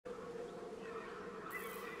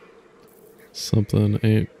Something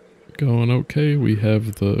ain't going okay. We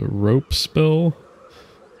have the rope spell.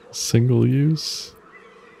 Single use.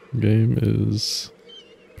 Game is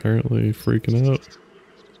apparently freaking out.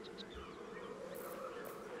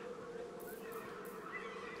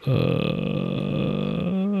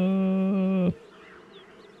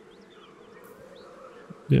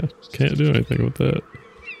 Yeah, can't do anything with that.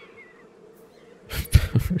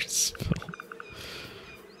 Power spell.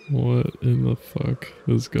 What in the fuck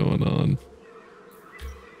is going on?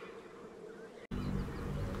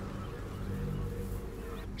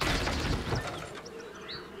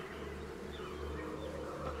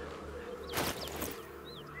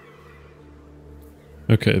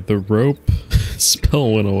 Okay, the rope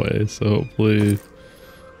spell went away, so hopefully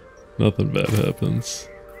nothing bad happens.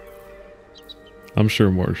 I'm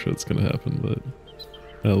sure more shit's gonna happen, but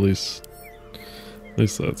at least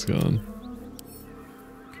that's gone.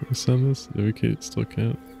 Can we send this? No, we can't, still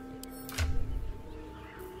can't.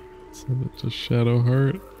 Send it to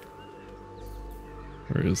Shadowheart.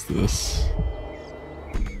 Where is this?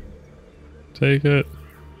 Take it.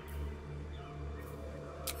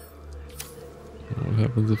 What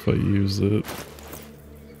happens if I use it?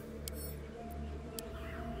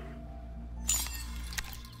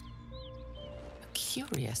 A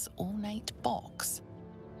curious ornate box.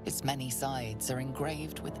 Its many sides are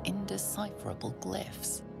engraved with indecipherable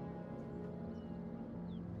glyphs.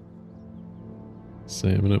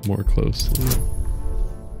 Examine it more closely.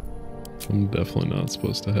 I'm definitely not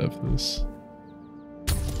supposed to have this.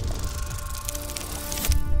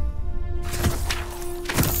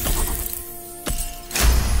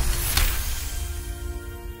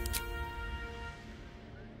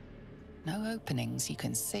 No openings you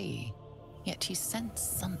can see, yet you sense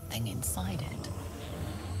something inside it.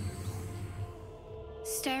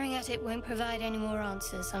 Staring at it won't provide any more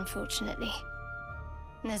answers, unfortunately.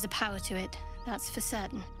 And there's a power to it, that's for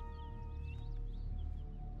certain.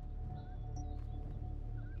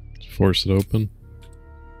 Force it open.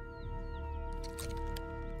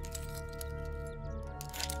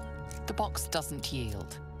 The box doesn't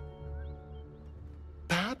yield.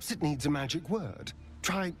 Perhaps it needs a magic word.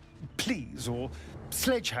 Try please or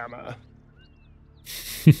sledgehammer.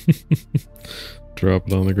 Drop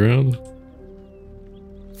it on the ground.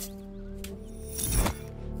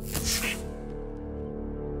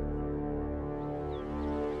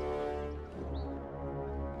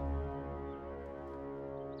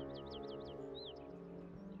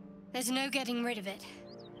 There's no getting rid of it.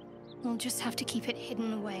 We'll just have to keep it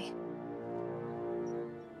hidden away.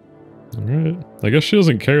 Alright. I guess she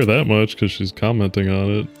doesn't care that much because she's commenting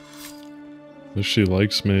on it. If she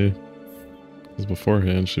likes me. Because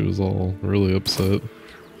beforehand she was all really upset.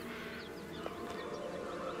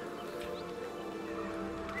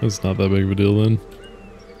 It's not that big of a deal then.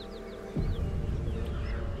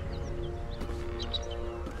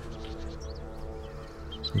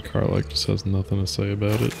 And Karlach just has nothing to say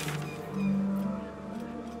about it.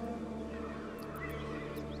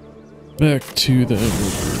 Back to the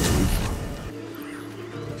Evergrove.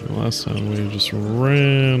 Last time we just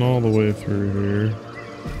ran all the way through here.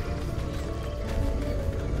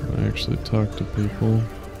 I actually talked to people.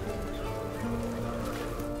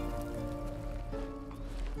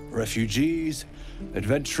 Refugees,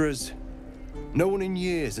 adventurers, no one in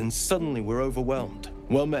years, and suddenly we're overwhelmed.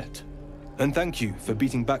 Well met. And thank you for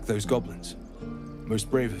beating back those goblins.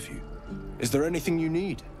 Most brave of you. Is there anything you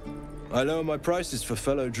need? I lower my prices for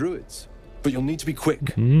fellow druids, but you'll need to be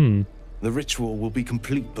quick. The ritual will be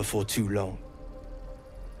complete before too long.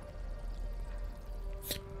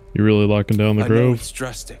 You really locking down the grove? I know it's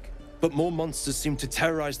drastic, but more monsters seem to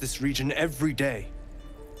terrorize this region every day.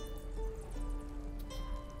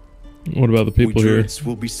 What about the people we here? Druids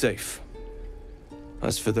will be safe.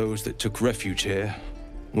 As for those that took refuge here,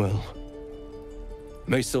 well,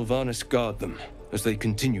 may Sylvanas guard them as they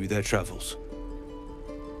continue their travels.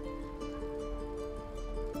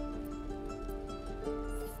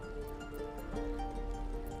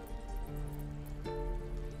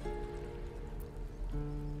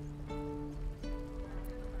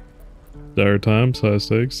 Dire times, high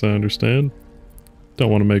stakes, I understand. Don't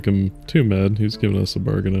want to make him too mad. He's giving us a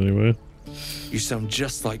bargain anyway. You sound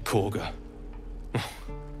just like Korga.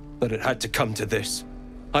 But it had to come to this.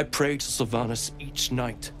 I pray to Sylvanas each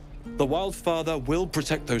night. The Wildfather will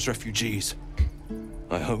protect those refugees.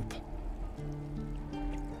 I hope.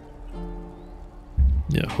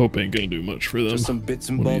 Yeah, hope ain't gonna do much for them. Just some bits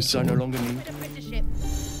and bobs I no longer need.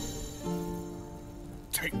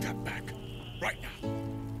 Take that back, right now.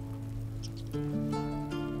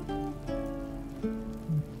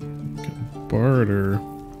 Barter.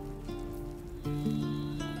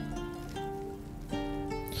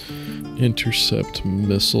 Intercept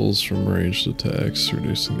missiles from ranged attacks,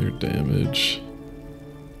 reducing their damage.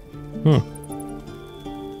 Huh.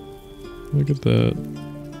 Look at that.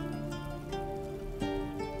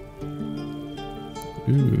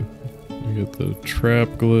 Ooh. You get the trap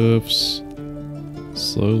glyphs.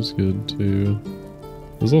 Slow's good too.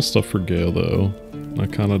 There's all stuff for Gale though. I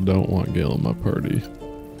kinda don't want Gale in my party.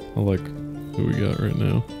 I like who we got right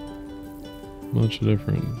now. Bunch of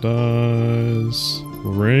different dies.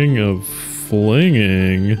 Ring of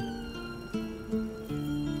Flinging.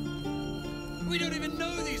 We don't even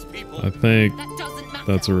know these people. I think That doesn't matter.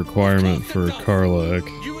 that's a requirement for Karlach.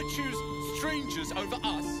 You would choose strangers over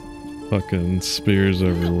us. Fucking spears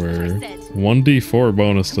everywhere. Look what I said. 1d4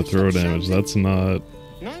 bonus to throw damage. That's not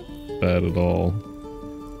No? bad at all.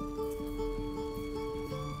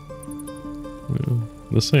 Yeah.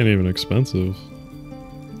 This ain't even expensive.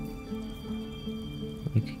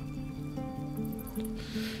 Okay.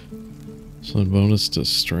 So bonus to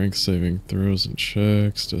strength saving throws and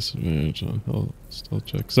checks, disadvantage on health stealth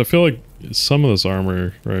checks. I feel like some of this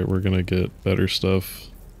armor, right, we're gonna get better stuff.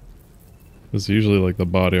 It's usually like the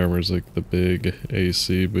body armor is like the big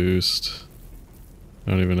AC boost.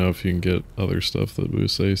 I don't even know if you can get other stuff that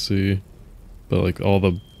boosts AC. But like all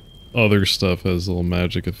the other stuff has little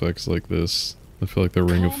magic effects like this. I feel like the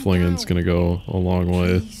Ring of Flinging's gonna go a long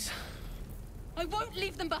way. I won't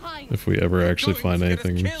leave them behind. If we ever actually find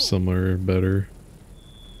anything similar or better.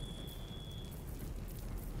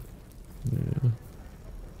 Yeah.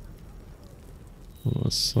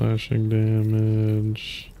 Slashing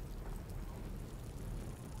damage.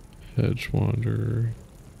 Hedge Wanderer.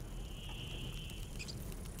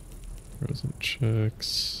 Present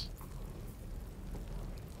checks.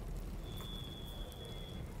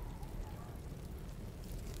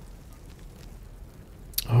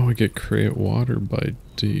 Oh, we get create water by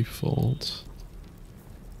default.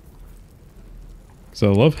 Because I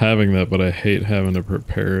love having that, but I hate having to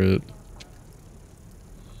prepare it.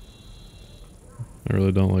 I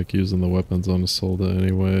really don't like using the weapons on Isolde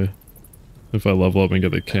anyway. If I level up and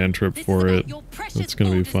get the cantrip for it, it's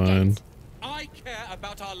gonna be fine. I care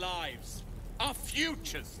about our lives, our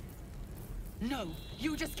futures. No,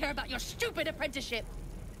 you just care about your stupid apprenticeship.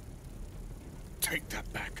 Take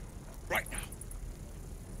that back, right now.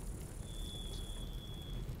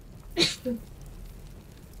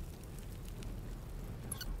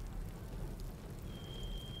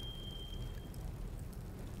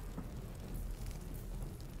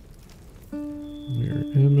 Mirror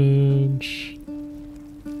image.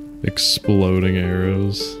 Exploding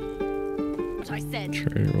arrows. What I said.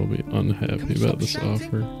 Trader will be unhappy about this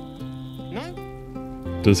offer.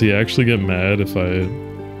 No? Does he actually get mad if I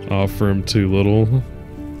offer him too little?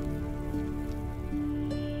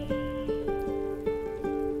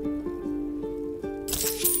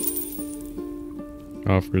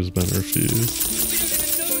 Offer has been refused.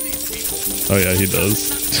 Oh yeah, he does.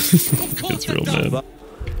 Gets real mad.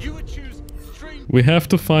 We have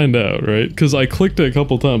to find out, right? Because I clicked it a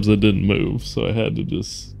couple times, it didn't move, so I had to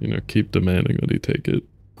just, you know, keep demanding that he take it.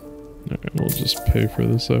 Alright, we'll just pay for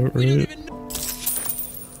this outright.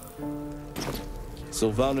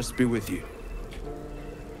 Sylvanas be with you.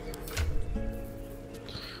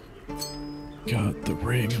 Got the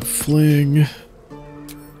Ring of Fling.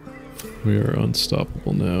 We are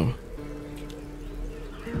unstoppable now.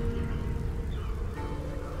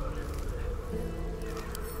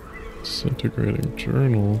 Disintegrating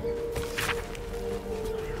journal.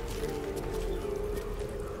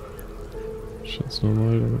 Sheds no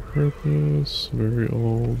light on the purpose. Very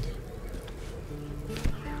old.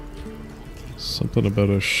 Something about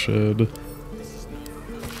a shed.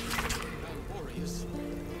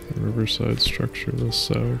 The riverside structure this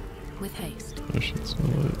south. With haste. I sheds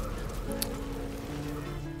no light.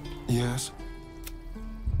 Yes.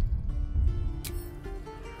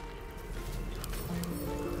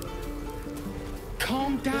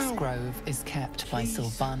 Calm This down. grove is kept by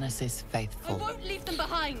Sylvanas' I faithful. won't leave them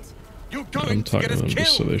behind. You're I'm going to talking get to us them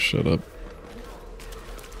just so killed. they shut up.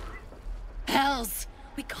 Hells,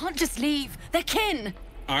 we can't just leave. They're kin.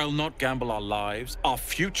 I'll not gamble our lives, our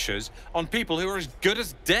futures, on people who are as good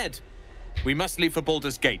as dead. We must leave for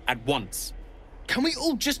Baldur's Gate at once. Can we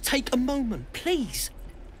all just take a moment, please?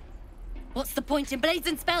 What's the point in blades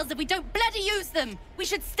and spells if we don't bloody use them? We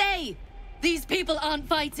should stay. These people aren't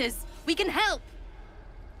fighters. We can help.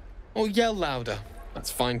 Or yell louder. That's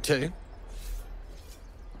fine too.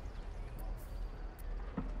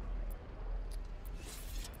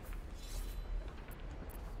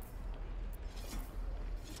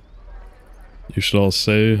 You should all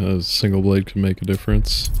say a single blade can make a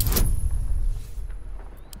difference.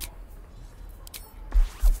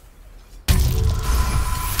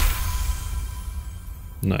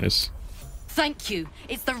 Nice. Thank you.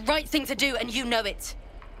 It's the right thing to do, and you know it.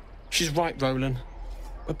 She's right, Roland.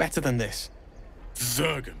 We're better than this.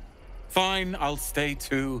 Zergan. Fine, I'll stay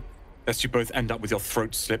too. Lest you both end up with your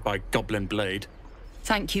throat slit by Goblin Blade.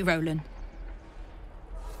 Thank you, Roland.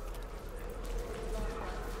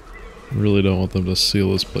 I really don't want them to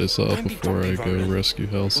seal this place off Don't be before I grumpy, go Roland. rescue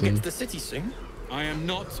We'll get to Halfling. the city soon. I am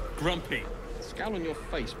not grumpy. Scowl on your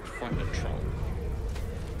face would frighten a troll.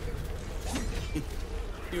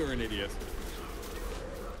 You're an idiot.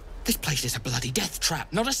 This place is a bloody death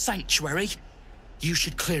trap, not a sanctuary. You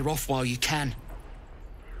should clear off while you can.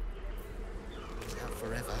 Out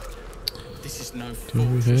forever. This is no Do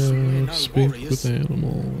we fortress. We're have no speak warriors. with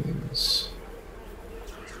animals?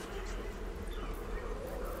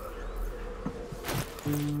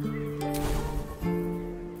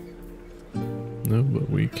 No, but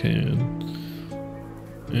we can.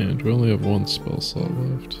 And we only have one spell slot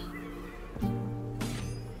left.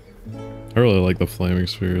 I really like the flaming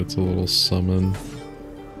sphere, it's a little summon.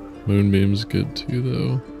 Moonbeam's good too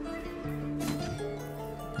though.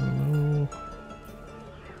 Oh.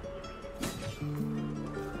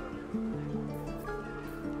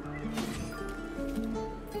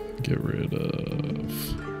 Get rid of...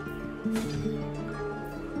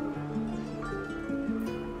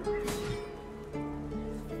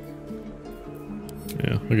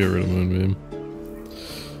 Yeah, I'll get rid of Moonbeam.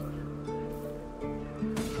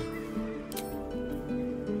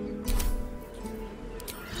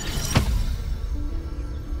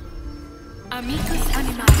 Amicus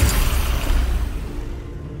animalis.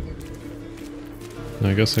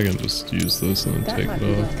 I guess I can just use this and then take it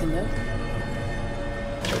off.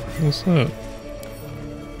 What's that?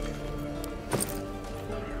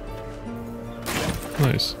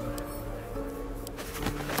 Nice.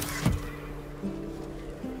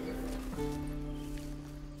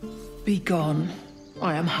 Be gone.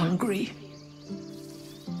 I am hungry.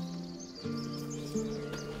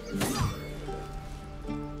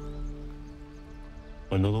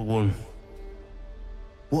 Another one.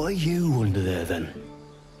 What are you under there then?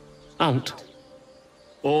 Ant?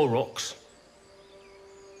 Or rocks?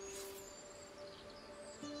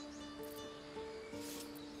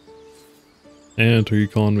 And are you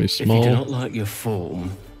calling me small? If you do not like your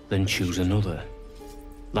form, then choose another.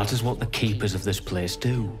 That is what the keepers of this place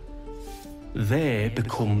do. They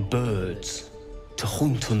become birds, to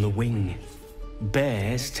hunt on the wing.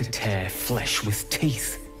 Bears to tear flesh with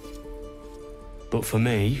teeth. But for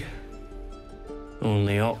me,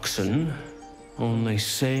 only oxen, only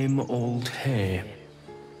same old hay.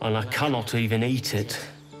 And I cannot even eat it,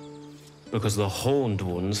 because the horned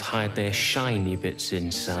ones hide their shiny bits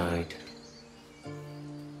inside.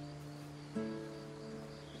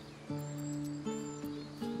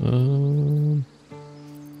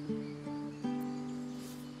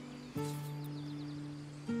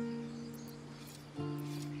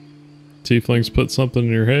 Tieflings put something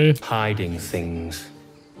in your hay? Hiding things.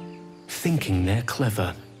 Thinking they're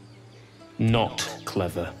clever. Not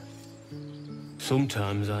clever.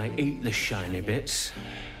 Sometimes I eat the shiny bits,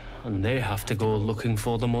 and they have to go looking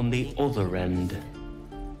for them on the other end.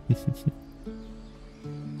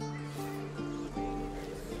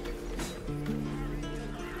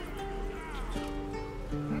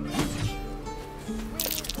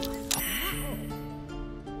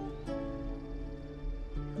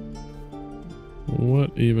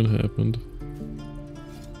 What even happened?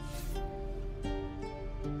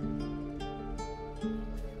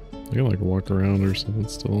 I can like walk around or something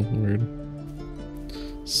still. Weird.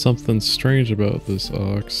 Something strange about this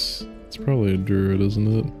ox. It's probably a druid,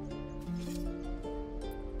 isn't it?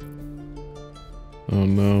 Oh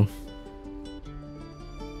no.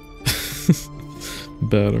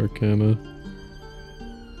 Bad arcana.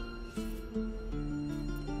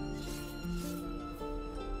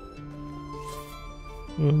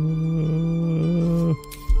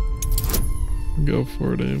 Go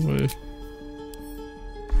for it anyway.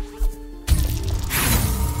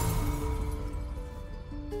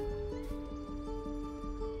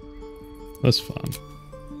 That's fun.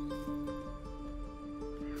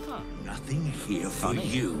 Nothing here for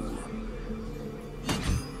you.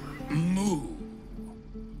 Moo.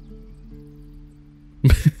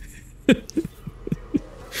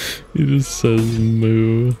 He just says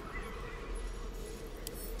moo.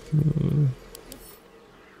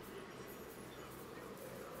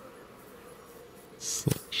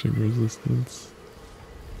 Slashing resistance.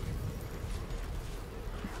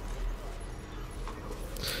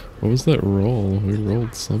 What was that roll? We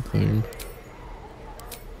rolled something.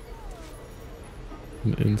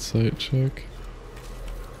 An insight check.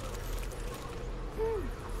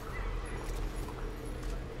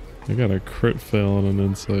 I got a crit fail on an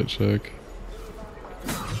insight check.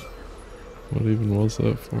 What even was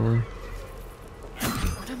that for?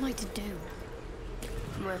 What am I to do?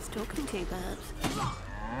 Worth talking to, perhaps.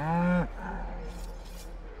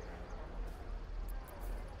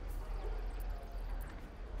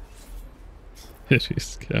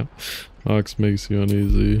 Hideous cap. Ox makes you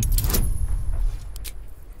uneasy.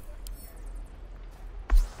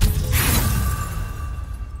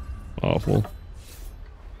 Awful.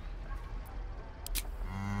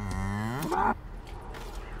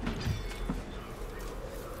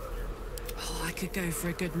 Oh, I could go for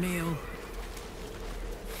a good meal.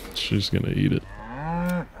 She's gonna eat it.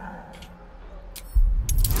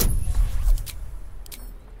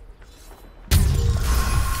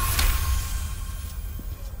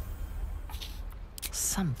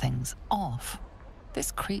 Something's off.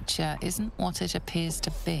 This creature isn't what it appears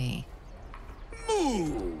to be.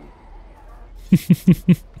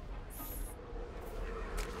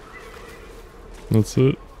 That's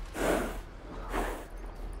it.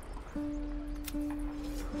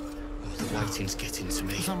 The waiting's getting to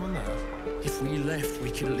me. Someone there? If we left,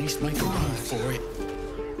 we could at least make a run for it.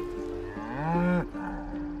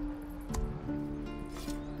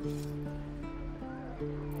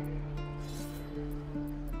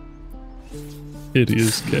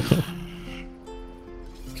 Hideous cow.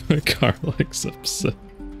 Karlach's upset.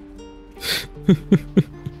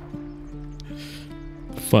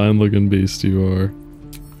 Fine looking beast you are.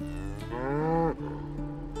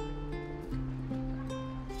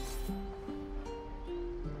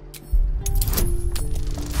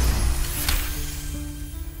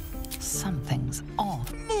 Something's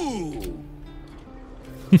off. No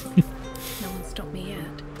one stopped me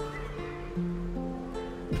yet.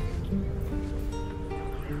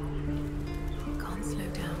 Can't slow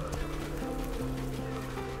down.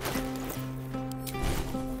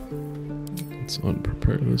 Let's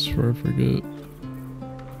unprepare this before I forget.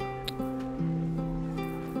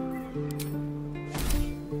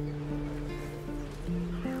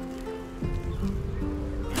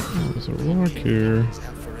 Oh, there's a rock here.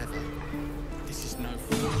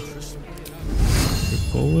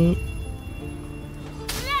 Pull it.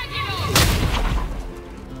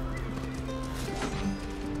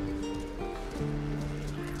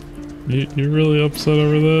 You really upset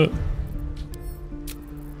over that?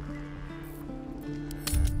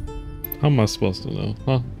 How am I supposed to know?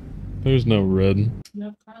 Huh? There's no red. You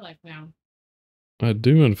have Karlach now. I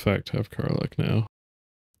do in fact have Karlach now.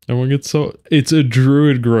 Everyone gets so... It's a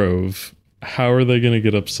druid grove. How are they gonna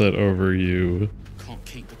get upset over you? Can't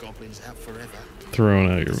keep the goblins out forever.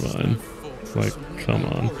 Throwing out your mind. Like, come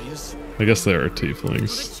on. I guess they are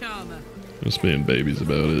tieflings. Just being babies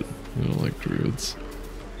about it. I don't like druids.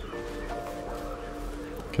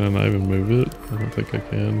 Can I not even move it? I don't think I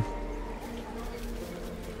can.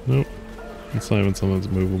 Nope. It's not even something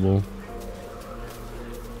that's movable.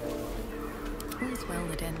 All's well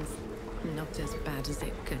that ends not as bad as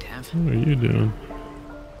it could have. What are you doing?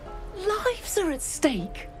 Lives are at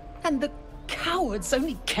stake, and the cowards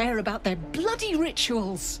only care about their bloody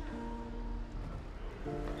rituals.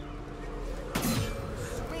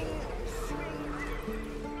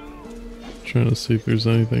 Trying to see if there's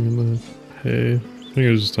anything in the hay. I think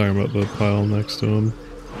I was just talking about the pile next to him.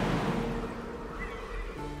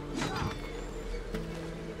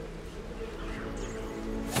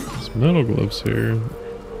 There's metal gloves here.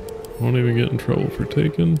 Won't even get in trouble for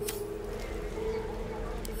taking.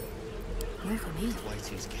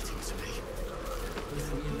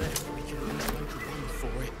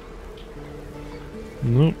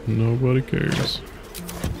 Nope, nobody cares.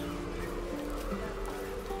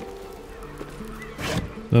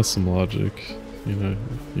 That's some logic. You know,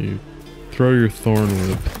 if you throw your thorn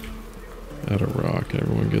whip at a rock,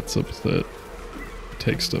 everyone gets upset.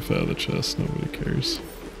 Take stuff out of the chest, nobody cares.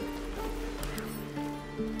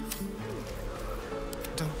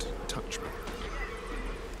 Don't touch me.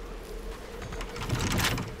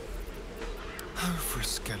 Oh, for a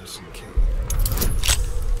skeleton king.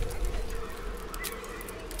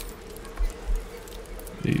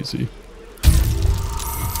 Easy.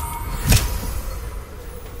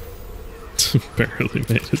 Barely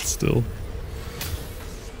made it still.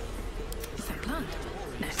 Is that blood?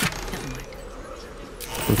 No, never mind.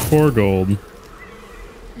 For 4 gold.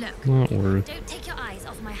 Look, not worth. Don't take your eyes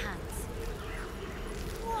off my hands.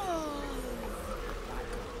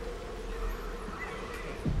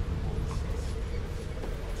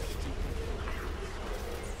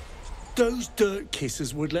 Those dirt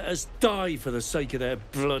kissers would let us die for the sake of their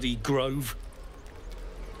bloody grove.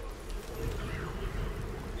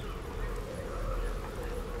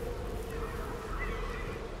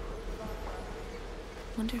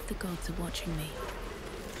 wonder if the gods are watching me.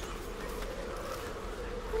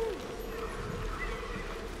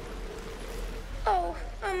 Oh,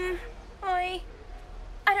 I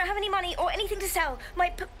don't have any money or anything to sell.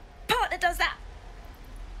 My partner does that.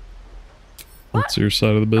 What's your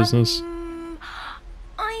side of the business?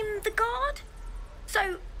 I'm the guard,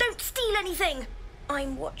 so don't steal anything.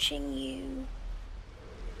 I'm watching you.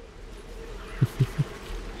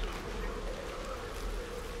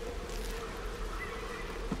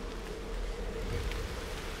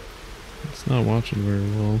 It's not watching very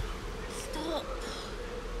well. Stop.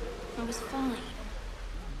 I was fine.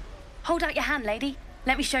 Hold out your hand, lady.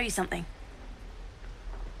 Let me show you something.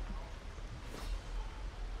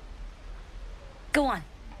 Go on.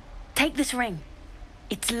 Take this ring.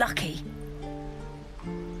 It's lucky.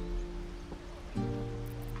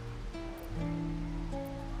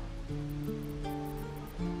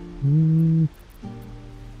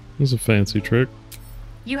 This is a fancy trick.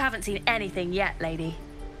 You haven't seen anything yet, lady.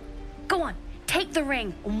 Go on. Take the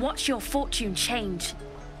ring and watch your fortune change.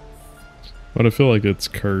 But I feel like it's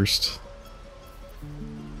cursed.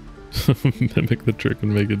 Mimic the trick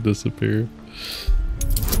and make it disappear.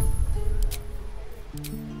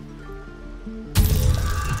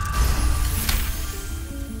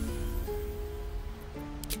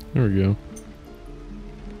 There we go.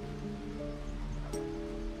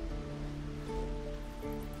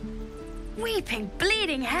 Weeping,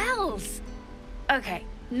 bleeding hells! Okay,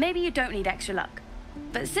 maybe you don't need extra luck.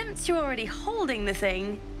 But since you're already holding the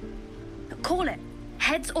thing, call it.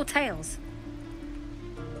 Heads or tails?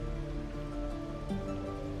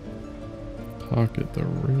 Pocket the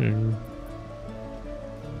ring.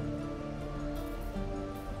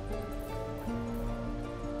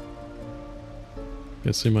 Can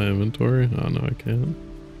I see my inventory? Oh no, I can't.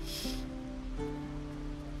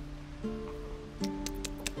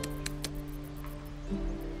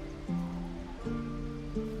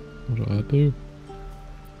 What do I do?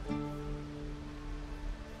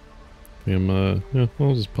 Yeah,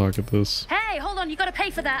 I'll just pocket this. Hey, hold on, you gotta pay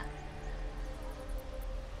for that.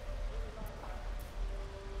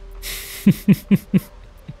 It's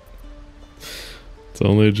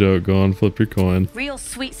only a joke. Go on, flip your coin. Real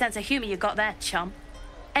sweet sense of humor you got there, chum.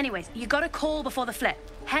 Anyways, you gotta call before the flip.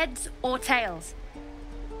 Heads or tails?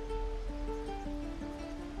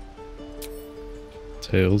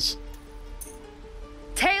 Tails.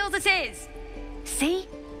 Tails it is! See?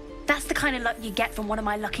 That's the kind of luck you get from one of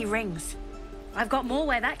my lucky rings. I've got more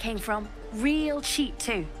where that came from. Real cheap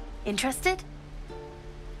too. Interested?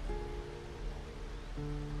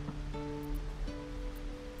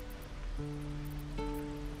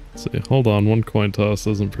 See, hold on, one coin toss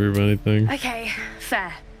doesn't prove anything. Okay,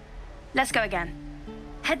 fair. Let's go again.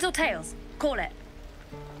 Heads or tails? Call it.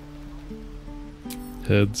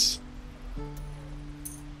 Heads.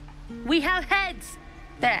 We have heads!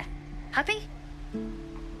 There. Happy?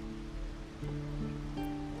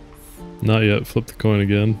 Not yet. Flip the coin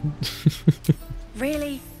again.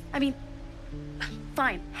 Really? I mean,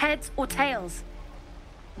 fine. Heads or tails?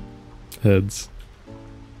 Heads.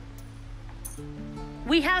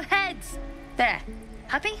 We have heads! There.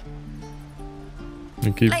 Happy?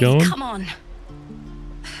 And keep Lady, going? Come on.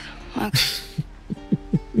 Okay.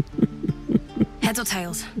 Heads or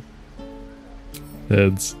tails?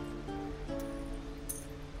 Heads.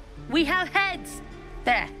 We have heads!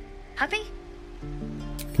 There. Happy?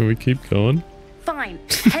 Can we keep going? Fine.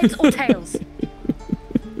 Heads or tails?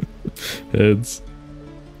 Heads.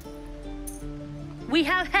 We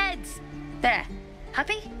have heads! There.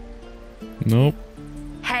 Happy? Nope.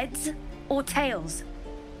 Heads or tails?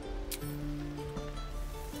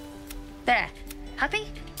 There. Happy?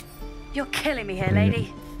 You're killing me here,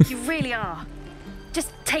 lady. You really are.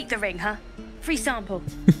 Just take the ring, huh? Free sample.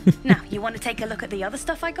 Now, you want to take a look at the other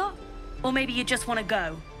stuff I got? Or maybe you just want to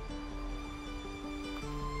go?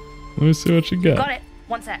 Let me see what you got. Got it.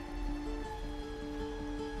 One sec.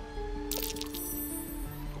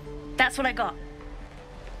 That's what I got.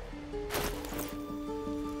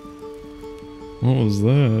 What was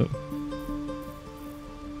that?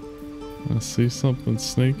 I see something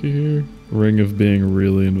snaky here. Ring of being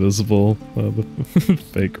really invisible. The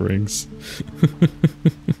fake rings.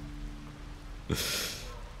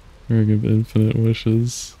 Ring of infinite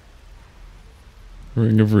wishes.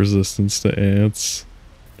 Ring of resistance to ants.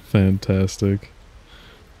 Fantastic.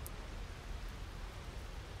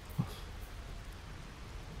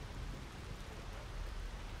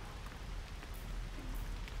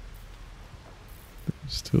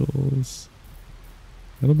 These tools.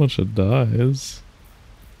 Got a bunch of dies.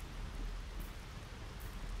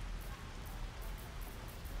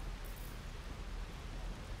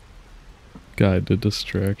 Guide to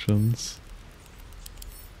distractions.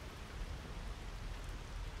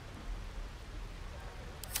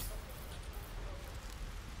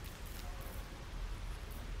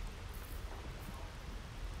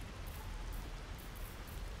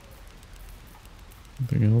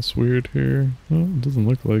 Anything else weird here? Oh, it doesn't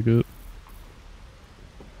look like it.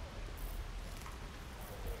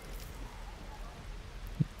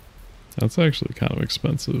 That's actually kind of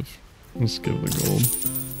expensive. Let's give it the gold.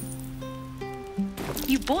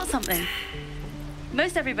 You bought something.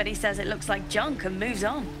 Most everybody says it looks like junk and moves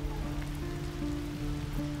on.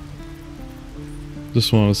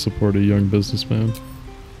 Just want to support a young businessman.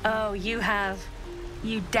 Oh, you have.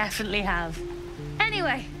 You definitely have.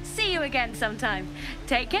 Anyway, see you again sometime.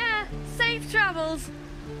 Take care. Safe travels.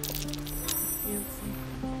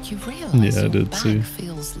 You realize yeah, I your did bag see.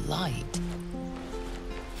 feels light.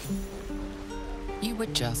 You were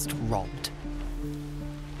just robbed.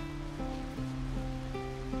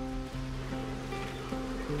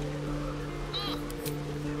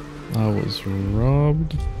 I was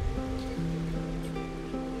robbed.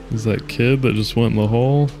 Is that kid that just went in the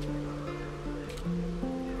hole?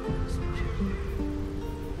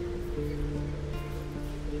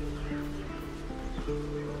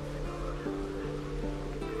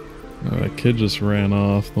 No, that kid just ran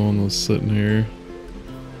off. The one that was sitting here.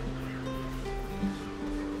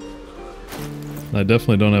 I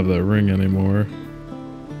definitely don't have that ring anymore.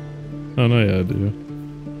 Oh no, yeah, I do.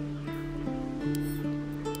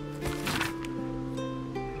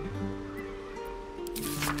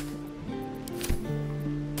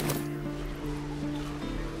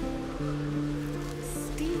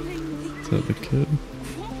 Is that the kid?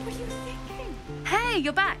 Hey,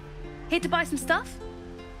 you're back. Here to buy some stuff?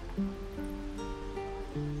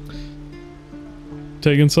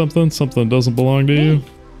 Taking something? Something that doesn't belong to you?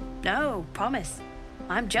 No, promise.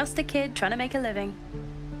 I'm just a kid trying to make a living.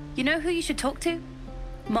 You know who you should talk to?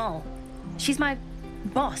 Moll. She's my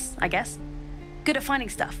boss, I guess. Good at finding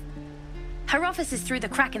stuff. Her office is through the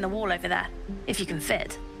crack in the wall over there, if you can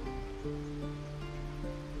fit.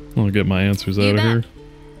 I'll get my answers out of here.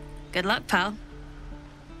 Good luck, pal.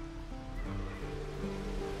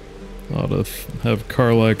 Ought to have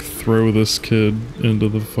Karlach throw this kid into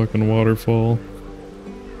the fucking waterfall.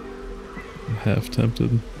 I'm half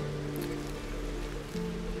tempted.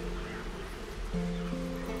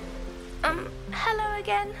 Hello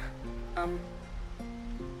again.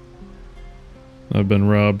 I've been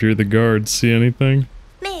robbed. You're the guard. See anything?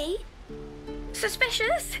 Me?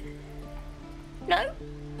 Suspicious? No?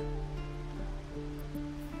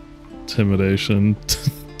 Intimidation.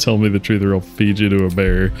 Tell me the truth or I'll feed you to a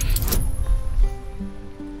bear.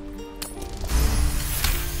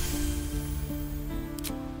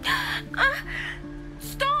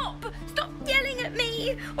 Stop! Stop yelling at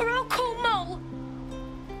me, or I'll call Moll.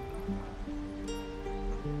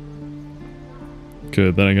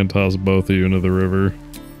 Good, then I can toss both of you into the river.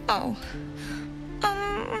 Oh.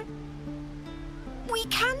 We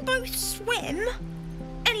can both swim.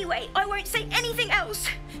 Anyway, I won't say anything else.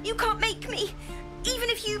 You can't make me, even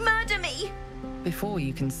if you murder me. Before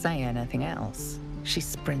you can say anything else, she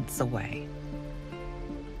sprints away.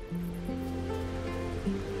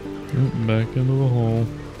 Back into the hole.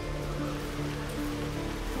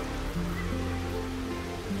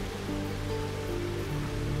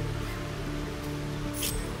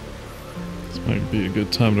 This might be a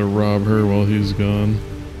good time to rob her while he's gone.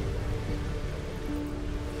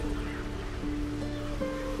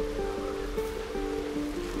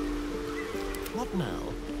 What now?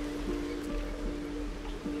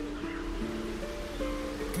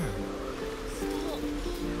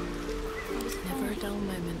 There was never a dull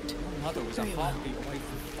moment. Your mother was a heartbeat away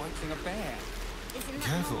from fighting a bear.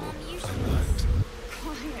 Careful, I might.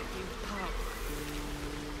 Quiet, you pup.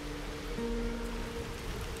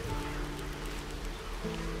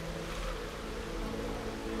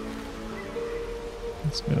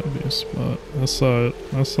 It's gotta be a spot. I saw it.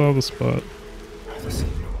 I saw the spot.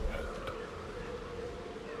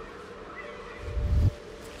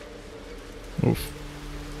 Oof.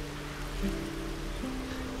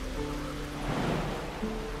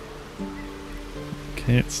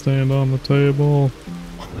 Can't stand on the table.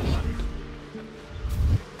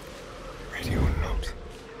 Radio note.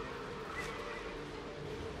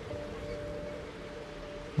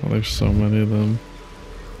 Oh, there's so many of them.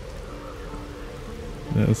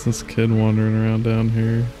 Yeah, it's this kid wandering around down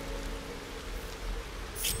here.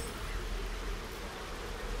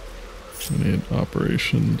 I need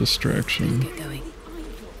Operation Distraction. Get going.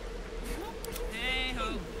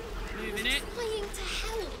 Hey-ho. Moving it. Trying to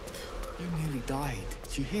help. You nearly died.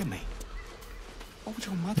 Did you hear me? told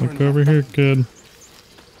your mother. Look over here, kid.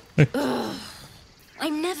 Hey. Ugh.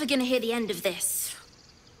 I'm never gonna hear the end of this.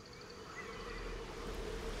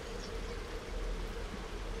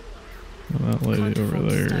 That lady over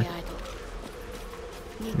there.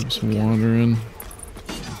 Just wandering.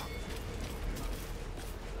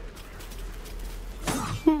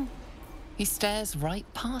 He stares right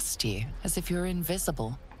past you, as if you're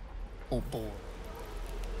invisible or bored.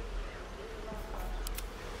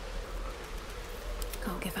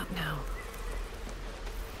 Can't give up now.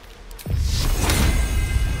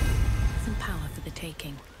 Some power for the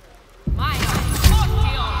taking. My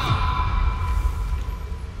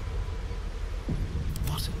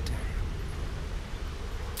What a day.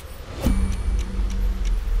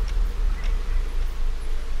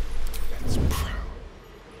 Let's probe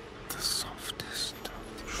the softest touch.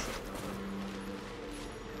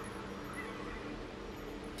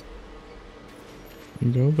 You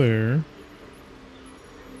go there.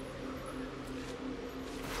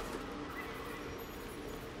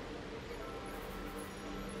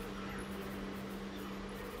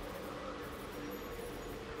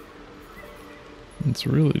 It's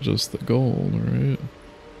really just the gold, right?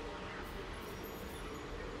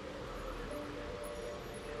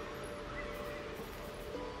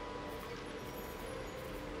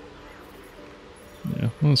 Yeah,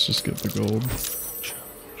 let's just get the gold.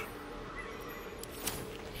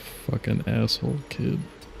 Fucking asshole kid.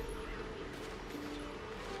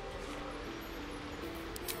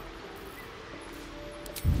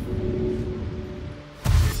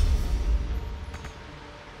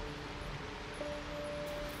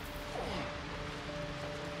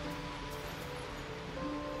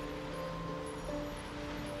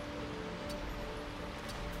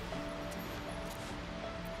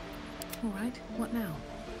 All right, what now?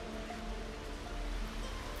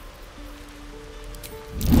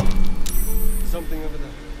 Something over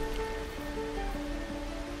there.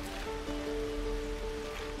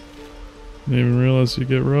 Didn't even realize you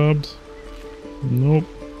get robbed. Nope.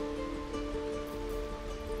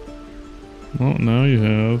 Oh, now you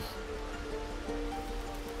have.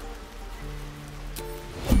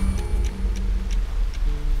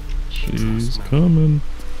 She's coming.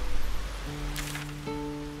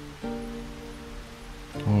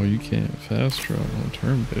 Oh, you can't fast travel on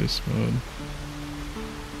turn-based mode.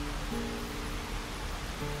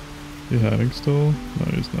 He hiding still? No,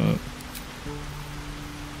 he's not.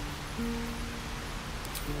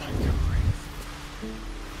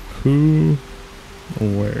 Who?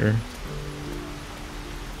 Where?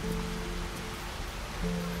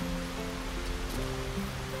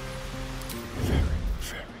 Very,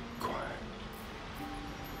 very quiet.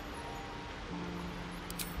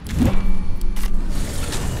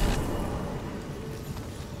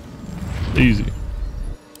 Easy.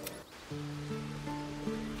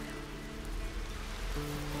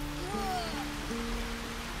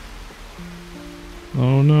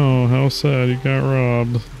 Oh no, how sad he got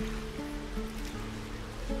robbed.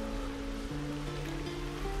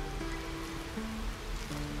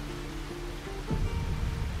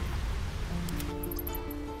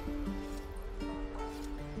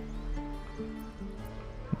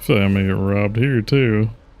 I feel like I'm gonna get robbed here too.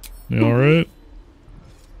 You alright?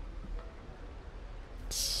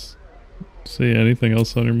 See anything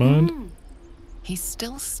else on your mind? He's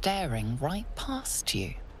still staring right past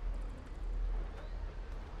you.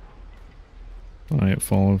 I ain't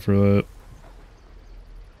falling for that.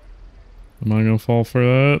 Am I gonna fall for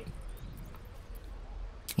that?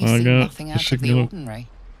 You see nothing out of the ordinary.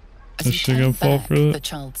 As Is you she turn gonna fall back, for that? the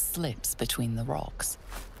child slips between the rocks.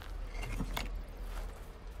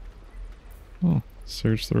 Oh,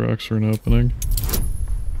 search the rocks for an opening.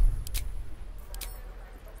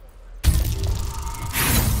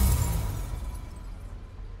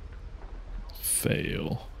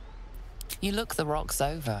 Fail. You look the rocks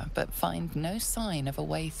over, but find no sign of a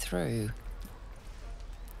way through.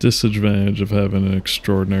 Disadvantage of having an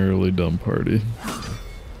extraordinarily dumb party.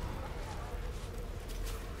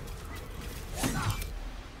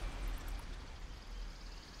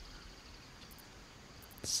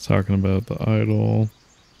 It's talking about the idol.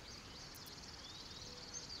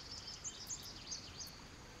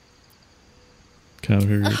 Kind of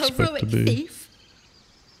who you expect to be. Thief?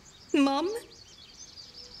 Mum?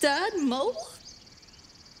 Dad? Mole?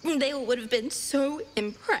 They all would have been so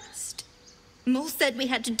impressed. Mole said we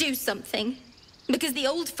had to do something, because the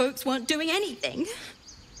old folks weren't doing anything.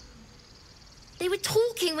 They were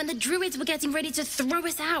talking when the druids were getting ready to throw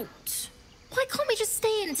us out. Why can't we just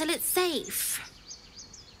stay in until it's safe?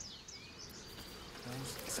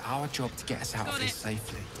 It's our job to get us out of this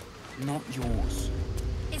safely, not yours.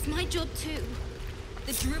 It's my job too.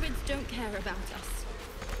 The druids don't care about us.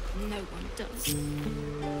 No one does.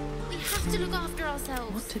 We have to look after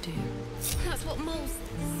ourselves. What to do? That's what Mole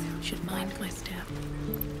says. Should mind my step.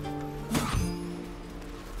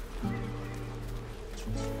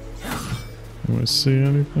 Do I see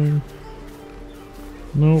anything?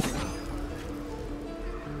 Nope.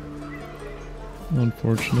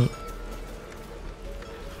 Unfortunate.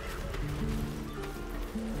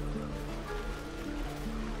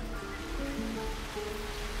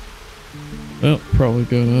 Well, probably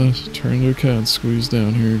gonna turn to a cat squeeze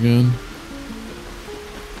down here again.